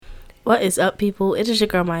What is up, people? It is your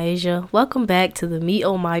girl, Myasia. Welcome back to the Me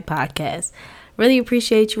Oh My podcast. Really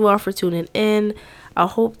appreciate you all for tuning in. I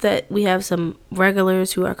hope that we have some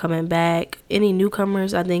regulars who are coming back. Any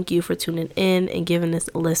newcomers, I thank you for tuning in and giving this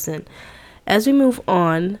a listen. As we move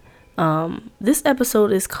on, this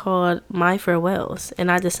episode is called My Farewells,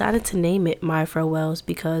 and I decided to name it My Farewells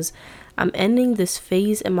because I'm ending this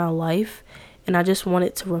phase in my life, and I just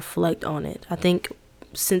wanted to reflect on it. I think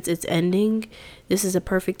since it's ending, this is a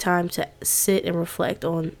perfect time to sit and reflect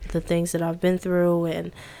on the things that I've been through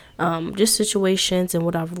and just situations and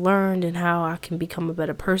what I've learned and how I can become a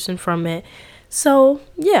better person from it. So,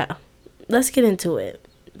 yeah, let's get into it.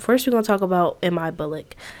 First, we're going to talk about Am I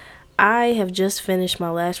Bullock? I have just finished my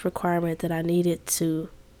last requirement that I needed to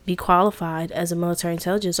be qualified as a military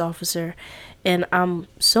intelligence officer, and I'm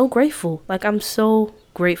so grateful. I'm so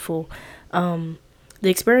grateful. The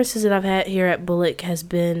experiences that I've had here at Bullock it's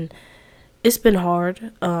been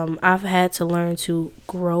hard. I've had to learn to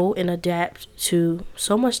grow and adapt to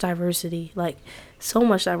so much diversity, Like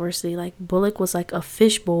Bullock was like a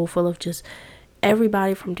fishbowl full of just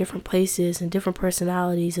everybody from different places and different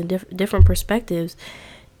personalities and different perspectives.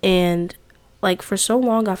 And like for so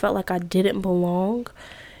long, I felt like I didn't belong,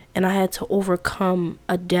 and I had to overcome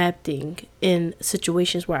adapting in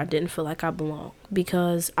situations where I didn't feel like I belong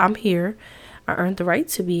because I'm here. I earned the right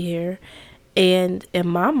to be here. And in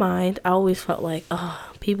my mind, I always felt like,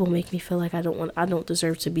 oh, people make me feel like I don't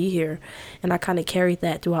deserve to be here. And I kind of carried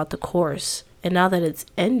that throughout the course. And now that it's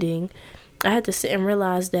ending, I had to sit and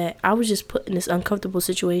realize that I was just put in this uncomfortable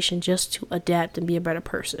situation just to adapt and be a better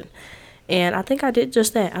person. And I think I did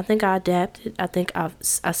just that. I think I adapted. I think I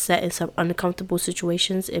sat in some uncomfortable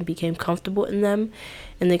situations and became comfortable in them.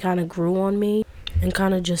 And they kind of grew on me and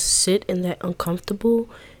kind of just sit in that uncomfortable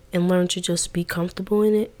and learn to just be comfortable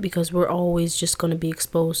in it because we're always just going to be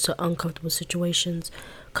exposed to uncomfortable situations.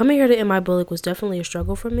 Coming here to Am I Bullock was definitely a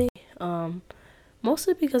struggle for me.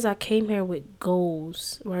 Mostly because I came here with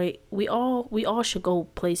goals, right? We all should go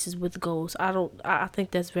places with goals. I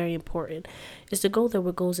think that's very important. It's to go there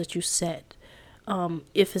with goals that you set.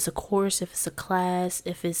 If it's a course, if it's a class,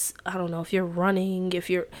 if it's, I don't know, if you're running, if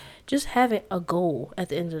you're just having a goal at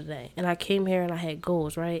the end of the day. And I came here and I had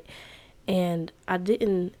goals, right? And I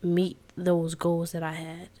didn't meet those goals that I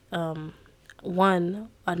had. One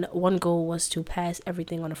goal was to pass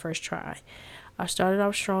everything on the first try. I started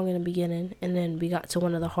off strong in the beginning, and then we got to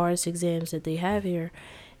one of the hardest exams that they have here,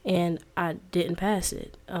 and I didn't pass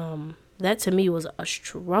it. That to me was a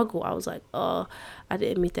struggle. I was like, I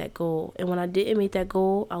didn't meet that goal. And when I didn't meet that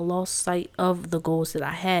goal, I lost sight of the goals that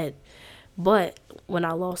I had. But when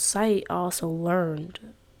I lost sight, I also learned,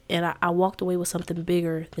 and I walked away with something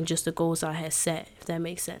bigger than just the goals I had set, if that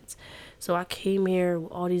makes sense. So I came here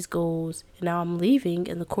with all these goals, and now I'm leaving,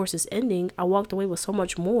 and the course is ending. I walked away with so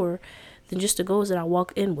much more than just the goals that I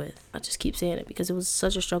walked in with. I just keep saying it because it was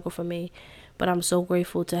such a struggle for me, but I'm so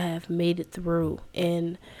grateful to have made it through.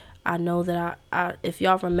 And I know that I if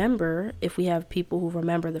y'all remember, if we have people who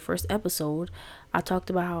remember the first episode, I talked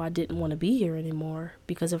about how I didn't want to be here anymore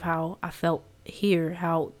because of how I felt here,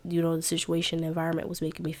 how, the situation, the environment was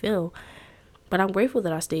making me feel. But I'm grateful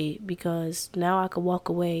that I stayed because now I could walk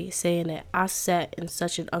away saying that I sat in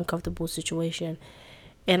such an uncomfortable situation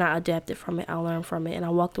and I adapted from it. I learned from it, and I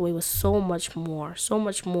walked away with so much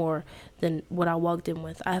more than what I walked in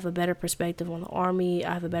with. I have a better perspective on the Army.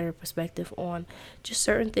 I have a better perspective on just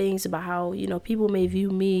certain things about how, people may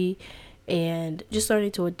view me, and just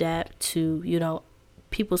learning to adapt to,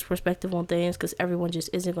 people's perspective on things because everyone just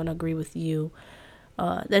isn't going to agree with you.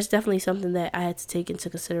 That's definitely something that I had to take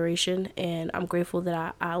into consideration, and I'm grateful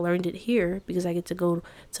that I learned it here because I get to go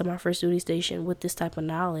to my first duty station with this type of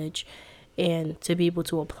knowledge and to be able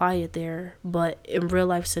to apply it there, but in real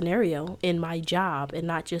life scenario, in my job, and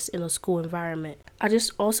not just in a school environment. I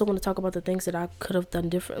just also want to talk about the things that I could have done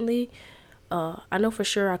differently. I know for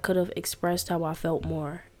sure I could have expressed how I felt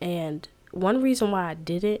more, and one reason why I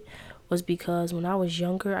didn't was because when I was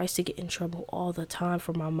younger, I used to get in trouble all the time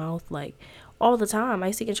for my mouth, all the time. I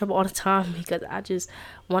used to get in trouble all the time because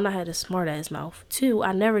one, I had a smart ass mouth. Two,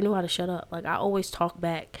 I never knew how to shut up. I always talked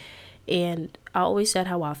back, and I always said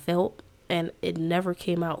how I felt, and it never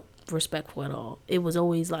came out respectful at all. It was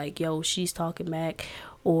always like, yo, she's talking back,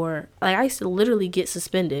 or I used to literally get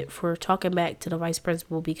suspended for talking back to the vice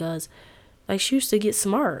principal because she used to get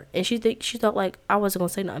smart, and she thought I wasn't gonna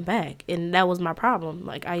say nothing back, and that was my problem.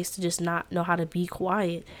 I used to just not know how to be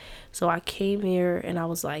quiet. So I came here and I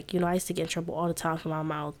was like, I used to get in trouble all the time for my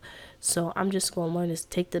mouth. So I'm just gonna learn to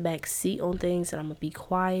take the back seat on things, and I'm gonna be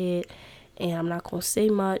quiet, and I'm not gonna say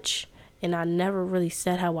much. And I never really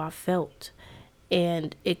said how I felt,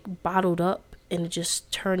 and it bottled up and it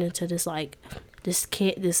just turned into this like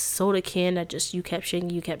this soda can that just you kept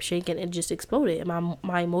shaking, and it just exploded. And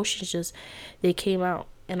my emotions just, they came out,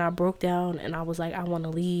 and I broke down, and I was like, I want to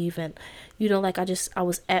leave. And like I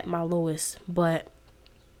was at my lowest. But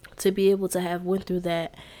to be able to have went through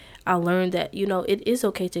that, I learned that it is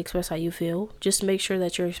okay to express how you feel. Just make sure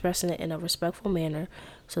that you're expressing it in a respectful manner,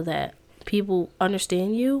 so that people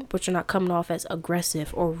understand you, but you're not coming off as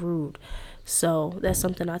aggressive or rude. So that's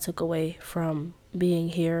something I took away from being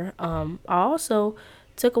here. I also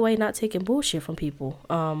took away not taking bullshit from people.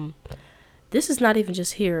 This is not even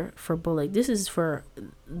just here for bullying. This is for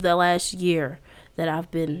the last year that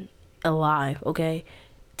I've been alive, okay?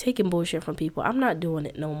 Taking bullshit from people. I'm not doing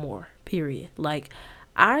it no more, period. Like,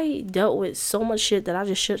 I dealt with so much shit that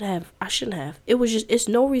I shouldn't have. It's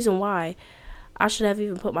no reason why I should have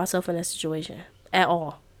even put myself in that situation at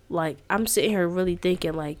all. Like, I'm sitting here really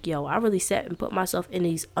thinking, like, yo, I really sat and put myself in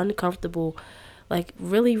these uncomfortable, like,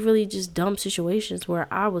 really, really just dumb situations where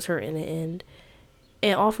I was hurt in the end.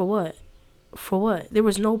 And all for what? For what? There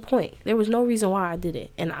was no point. There was no reason why I did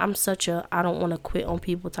it. And I'm such a I don't want to quit on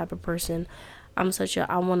people type of person. I'm such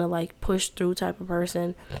a I want to, like, push through type of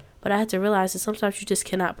person. But I had to realize that sometimes you just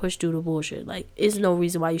cannot push through the bullshit. Like, there's no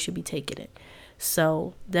reason why you should be taking it.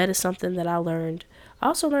 So that is something that I learned. I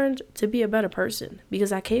also learned to be a better person,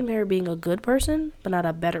 because I came here being a good person, but not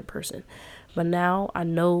a better person. But now I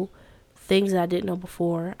know things that I didn't know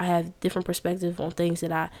before. I have different perspective on things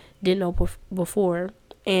that I didn't know before.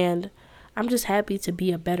 And I'm just happy to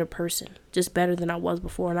be a better person, just better than I was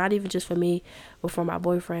before. Not even just for me, but for my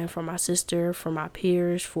boyfriend, for my sister, for my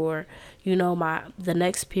peers, for, the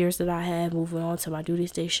next peers that I have moving on to my duty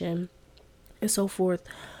station and so forth.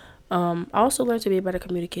 I also learned to be a better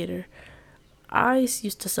communicator. I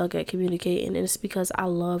used to suck at communicating, and it's because I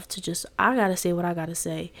love to I gotta say what I gotta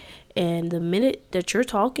say. And the minute that you're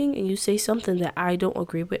talking and you say something that I don't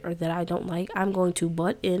agree with or that I don't like, I'm going to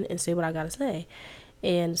butt in and say what I gotta say.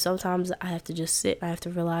 And sometimes I have to just sit. I have to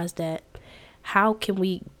realize that how can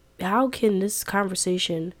this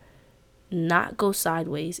conversation not go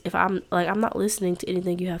sideways if I'm not listening to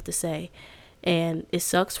anything you have to say. And it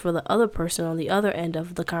sucks for the other person on the other end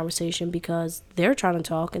of the conversation, because they're trying to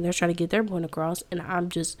talk and they're trying to get their point across, and I'm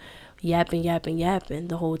just yapping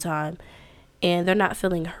the whole time, and they're not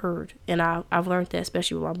feeling heard. And I've learned that,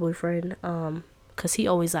 especially with my boyfriend, because he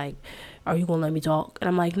always like, are you gonna let me talk? And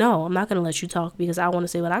I'm like, no, I'm not gonna let you talk, because I want to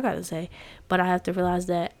say what I gotta say. But I have to realize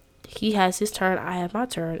that he has his turn, I have my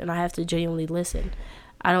turn, and I have to genuinely listen.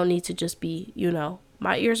 I don't need to just be,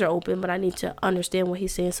 my ears are open, but I need to understand what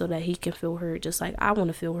he's saying so that he can feel heard, just like I want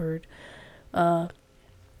to feel heard. I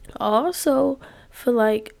also feel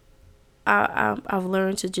like I've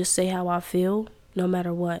learned to just say how I feel no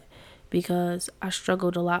matter what, because I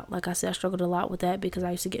struggled a lot. Like I said, I struggled a lot with that, because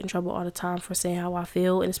I used to get in trouble all the time for saying how I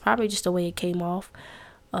feel, and it's probably just the way it came off.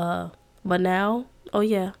 But now, oh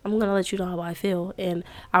yeah, I'm going to let you know how I feel. And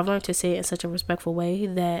I've learned to say it in such a respectful way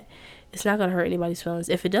that it's not going to hurt anybody's feelings.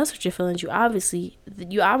 If it does hurt your feelings, you obviously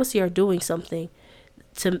are doing something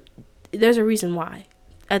there's a reason why.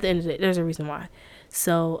 At the end of the day, there's a reason why.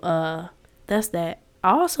 So, that's that.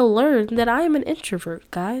 I also learned that I am an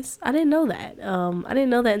introvert, guys. I didn't know that. I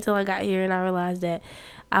didn't know that until I got here, and I realized that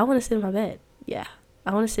I want to sit in my bed. Yeah.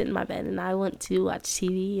 I want to sit in my bed, and I want to watch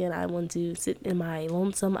TV, and I want to sit in my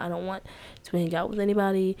lonesome. I don't want to hang out with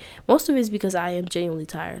anybody. Most of it is because I am genuinely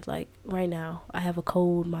tired. Like, right now, I have a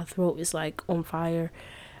cold. My throat is, like, on fire.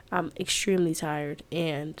 I'm extremely tired,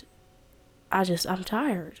 and I'm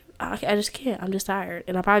tired. I just can't. I'm just tired.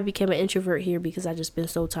 And I probably became an introvert here because I just been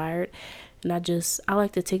so tired. And I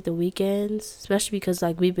like to take the weekends, especially because,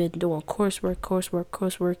 like, we've been doing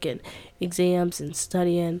coursework, and exams and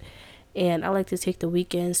studying. And I like to take the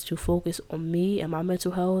weekends to focus on me and my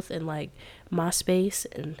mental health and, like, my space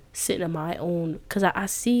and sitting in my own. Because I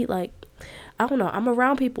see, like, I don't know, I'm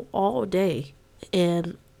around people all day.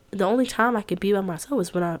 And the only time I can be by myself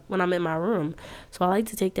is when I'm in my room. So I like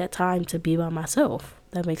to take that time to be by myself.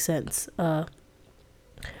 That makes sense. I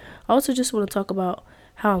also just want to talk about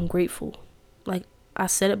how I'm grateful. Like, I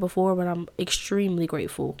said it before, but I'm extremely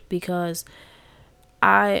grateful, because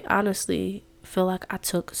I honestly feel like I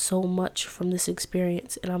took so much from this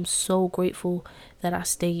experience, and I'm so grateful that I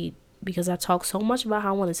stayed, because I talked so much about how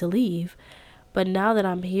I wanted to leave. But now that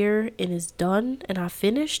I'm here and it's done and I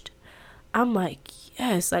finished, I'm like,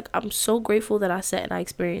 yes, like, I'm so grateful that I sat and I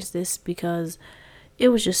experienced this, because it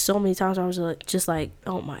was just so many times I was just like,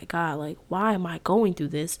 oh my God, like, why am I going through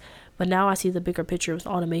this? But now I see the bigger picture. It's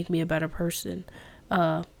all to make me a better person.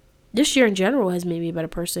 This year in general has made me a better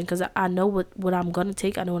person, because I know what I'm going to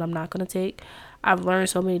take. I know what I'm not going to take. I've learned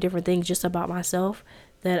so many different things just about myself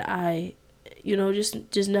that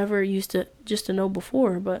just never used to just to know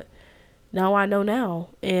before, but now I know now,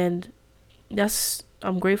 and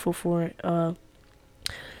I'm grateful for it.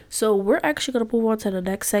 So we're actually gonna move on to the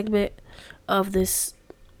next segment of this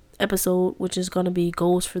episode, which is gonna be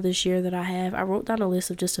goals for this year that I have. I wrote down a list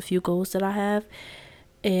of just a few goals that I have,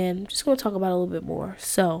 and I'm just gonna talk about it a little bit more.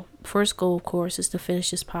 So first goal, of course, is to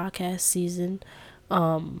finish this podcast season.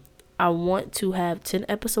 I want to have 10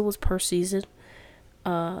 episodes per season.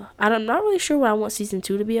 I'm not really sure what I want season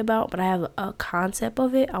 2 to be about, but I have a concept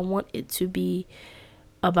of it. I want it to be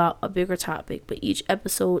about a bigger topic, but each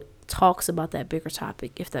episode talks about that bigger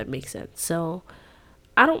topic, if that makes sense. So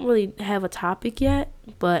I don't really have a topic yet,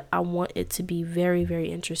 but I want it to be very,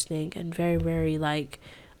 very interesting and very, very like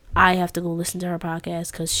I have to go listen to her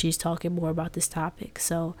podcast because she's talking more about this topic.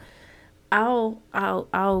 So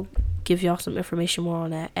I'll give y'all some information more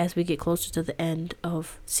on that as we get closer to the end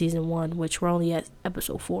of season 1, which we're only at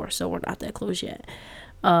episode 4, so we're not that close yet.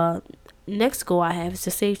 Next goal I have is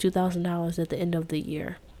to save $2,000 at the end of the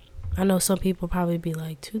year. I know some people probably be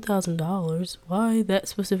like, $2,000? Why that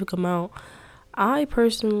specific amount? I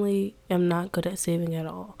personally am not good at saving at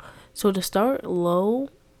all. So to start low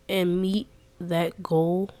and meet that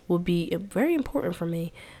goal would be very important for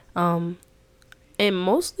me. And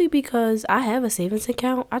mostly because I have a savings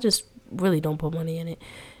account, I just really don't put money in it.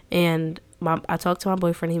 And I talked to my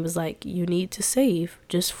boyfriend. He was like, you need to save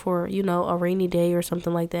just for, a rainy day or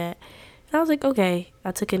something like that. And I was like, okay.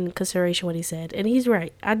 I took into consideration what he said. And he's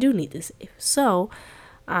right. I do need to save. So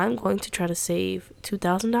I'm going to try to save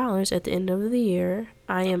 $2,000 at the end of the year.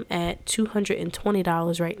 I am at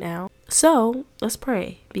 $220 right now. So let's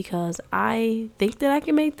pray, because I think that I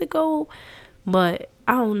can make the goal, but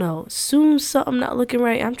I don't know. Soon something not looking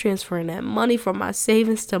right, I'm transferring that money from my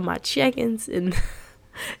savings to my check-ins, and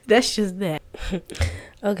that's just that.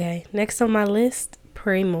 Okay, next on my list,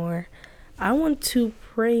 pray more. I want to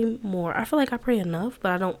pray more. I feel like I pray enough,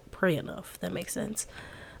 but I don't pray enough, if that makes sense.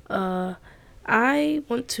 I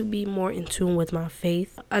want to be more in tune with my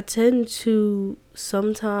faith. I tend to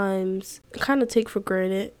sometimes kind of take for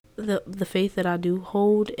granted the faith that I do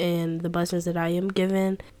hold and the blessings that I am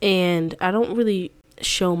given, and I don't really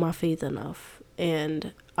show my faith enough,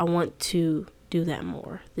 and I want to do that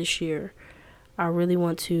more this year. I really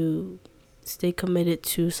want to stay committed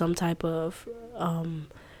to some type of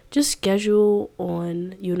just schedule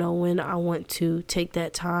on when I want to take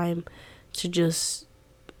that time to just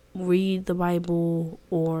read the Bible,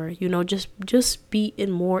 or just be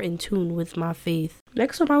more in tune with my faith.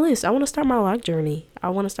 Next on my list, I want to start my lock journey. I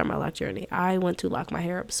want to lock my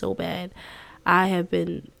hair up so bad.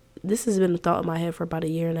 This has been a thought in my head for about a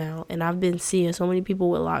year now, and I've been seeing so many people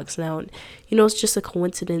with locks now, and it's just a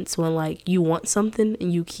coincidence when like you want something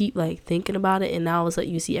and you keep like thinking about it, and now it's like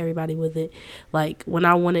you see everybody with it. Like when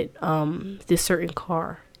I wanted this certain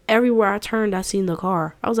car, everywhere I turned, I seen the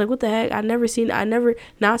car. I was like, what the heck?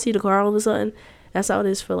 Now I see the car all of a sudden. That's how it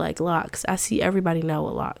is for like locks. I see everybody now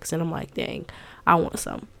with locks, and I'm like, dang, I want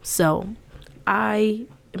some. So I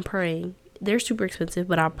am praying. They're super expensive,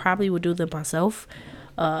 but I probably would do them myself.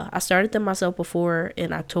 I started them myself before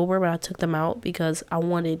in October, but I took them out because I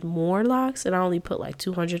wanted more locks, and I only put like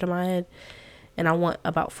 200 in my head, and I want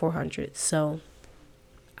about 400. So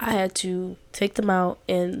I had to take them out,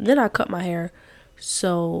 and then I cut my hair.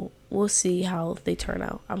 So we'll see how they turn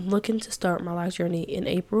out. I'm looking to start my lock journey in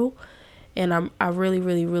April, and I really,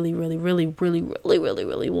 really, really, really, really, really, really, really,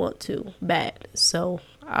 really want to bad. So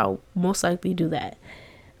I'll most likely do that.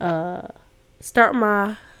 Start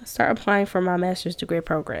applying for my master's degree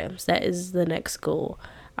programs. That is the next goal.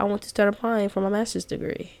 I want to start applying for my master's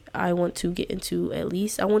degree. I want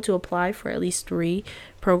to apply for at least 3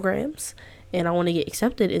 programs, and I want to get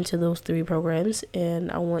accepted into those 3 programs,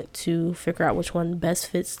 and I want to figure out which one best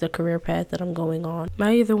fits the career path that I'm going on.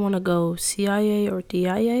 I either want to go CIA or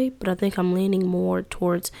DIA, but I think I'm leaning more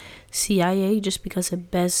towards CIA just because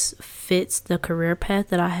it best fits the career path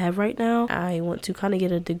that I have right now. I want to kind of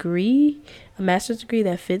get a master's degree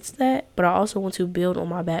that fits that, but I also want to build on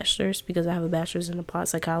my bachelor's because I have a bachelor's in applied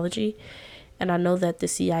psychology. And I know that the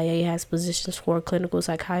CIA has positions for clinical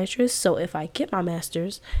psychiatrists. So if I get my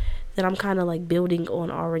master's, then I'm kind of like building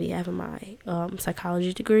on already having my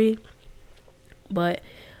psychology degree. But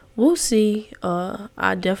we'll see.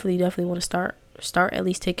 I definitely want to start at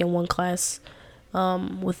least taking one class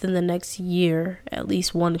within the next year, at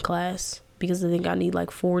least one class, because I think I need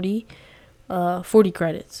like 40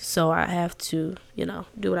 credits. So I have to,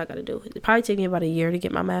 do what I got to do. It probably take me about a year to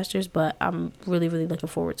get my master's, but I'm really, really looking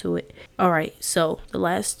forward to it. All right. So the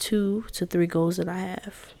last 2 to 3 goals that I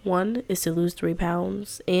have. One is to lose 3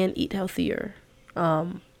 pounds and eat healthier.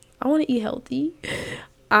 I want to eat healthy.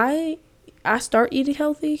 I I start eating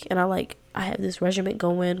healthy and I have this regimen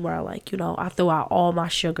going where I throw out all my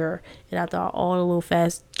sugar and I throw out all the little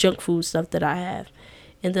fast junk food stuff that I have.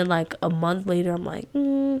 And then like a month later, I'm like, a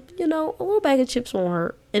little bag of chips won't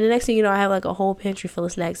hurt. And the next thing you know, I have like a whole pantry full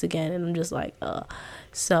of snacks again. And I'm just like,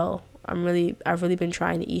 So I've really been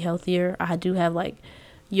trying to eat healthier. I do have like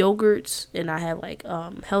yogurts and I have like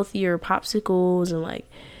healthier popsicles and like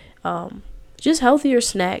just healthier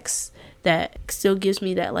snacks that still gives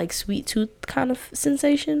me that like sweet tooth kind of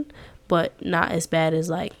sensation, but not as bad as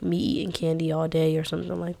like me eating candy all day or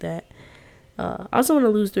something like that. I also want to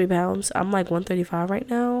lose 3 pounds. I'm like 135 right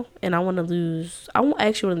now, and I actually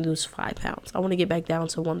want to lose 5 pounds. I want to get back down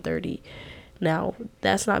to 130. Now,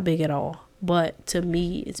 that's not big at all, but to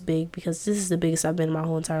me, it's big because this is the biggest I've been in my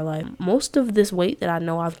whole entire life. Most of this weight that I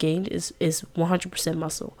know I've gained is 100%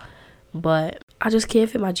 muscle, but I just can't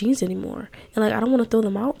fit my jeans anymore. And like, I don't want to throw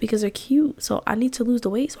them out because they're cute. So I need to lose the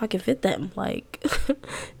weight so I can fit them. Like,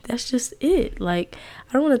 that's just it. Like,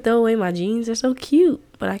 I don't want to throw away my jeans. They're so cute,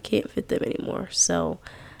 but I can't fit them anymore. So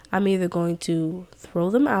I'm either going to throw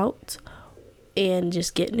them out and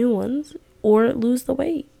just get new ones or lose the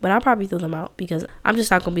weight. But I'll probably throw them out because I'm just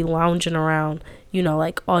not going to be lounging around,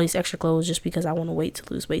 like all these extra clothes just because I want to wait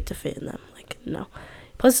to lose weight to fit in them. Like, no.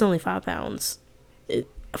 Plus, it's only 5 pounds.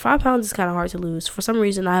 5 pounds is kind of hard to lose. For some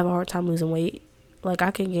reason, I have a hard time losing weight. Like,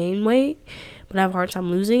 I can gain weight, but I have a hard time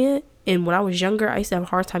losing it. And when I was younger, I used to have a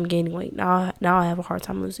hard time gaining weight. Now I have a hard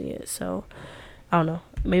time losing it. So, I don't know.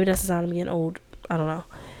 Maybe that's a sign of me getting old. I don't know.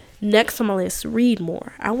 Next on my list, read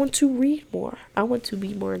more. I want to read more. I want to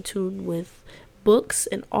be more in tune with books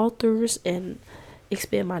and authors and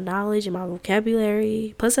expand my knowledge and my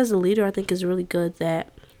vocabulary. Plus, as a leader, I think it's really good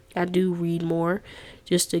that I do read more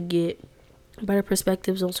just to get better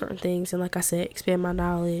perspectives on certain things, and like I said, expand my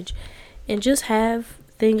knowledge and just have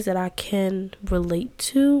things that I can relate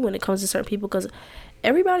to when it comes to certain people, because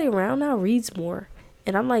everybody around now reads more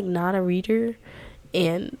and I'm like not a reader,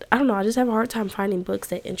 and I don't know, I just have a hard time finding books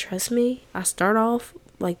that interest me. I start off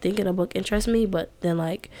like thinking a book interests me, but then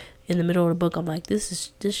like in the middle of the book I'm like,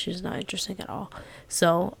 this is not interesting at all.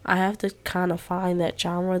 So I have to kind of find that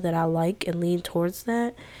genre that I like and lean towards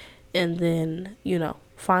that, and then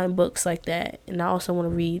find books like that. And I also want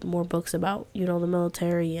to read more books about the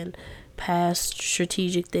military and past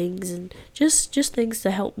strategic things and just things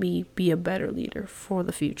to help me be a better leader for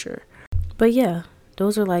the future. But yeah,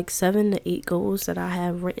 those are like 7 to 8 goals that I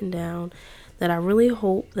have written down that I really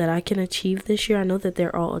hope that I can achieve this year. I know that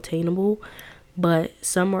they're all attainable, but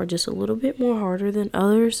some are just a little bit more harder than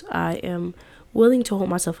others. I am willing to hold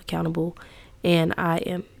myself accountable, and I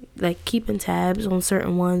am like keeping tabs on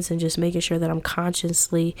certain ones and just making sure that I'm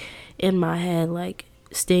consciously in my head, like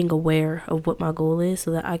staying aware of what my goal is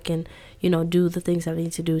so that I can, do the things I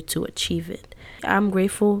need to do to achieve it. I'm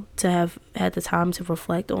grateful to have had the time to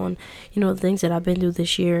reflect on, the things that I've been through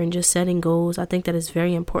this year and just setting goals. I think that it's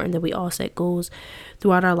very important that we all set goals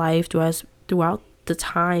throughout our life, throughout the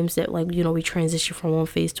times that we transition from one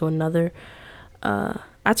phase to another.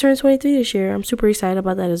 I turned 23 this year. I'm super excited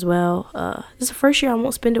about that as well. This is the first year I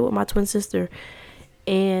won't spend it with my twin sister,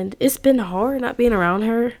 and it's been hard not being around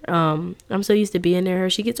her. I'm so used to being near her.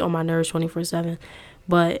 She gets on my nerves 24/7,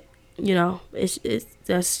 but it's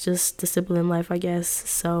that's just the sibling life, I guess.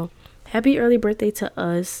 So happy early birthday to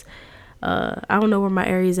us. I don't know where my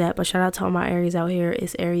Aries at, but shout out to all my Aries out here.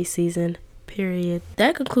 It's Aries season. Period.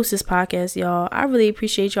 That concludes this podcast, y'all. I really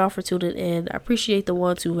appreciate y'all for tuning in. I appreciate the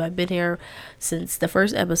ones who have been here since the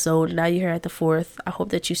first episode. Now you're here at the 4th. I hope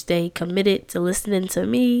that you stay committed to listening to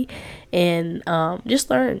me and just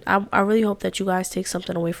learn. I really hope that you guys take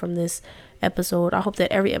something away from this episode. I hope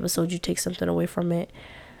that every episode you take something away from it.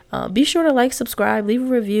 Be sure to like, subscribe, leave a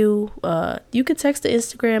review. You can text the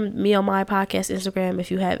Instagram, Me On My Podcast Instagram,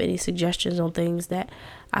 if you have any suggestions on things that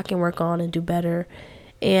I can work on and do better.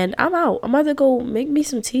 And I'm out. I'm about to go make me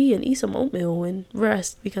some tea and eat some oatmeal and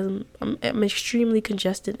rest because I'm extremely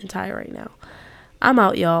congested and tired right now. I'm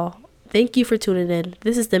out, y'all. Thank you for tuning in.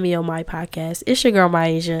 This is the Me On My Podcast. It's your girl,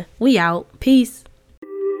 Myasia. We out. Peace.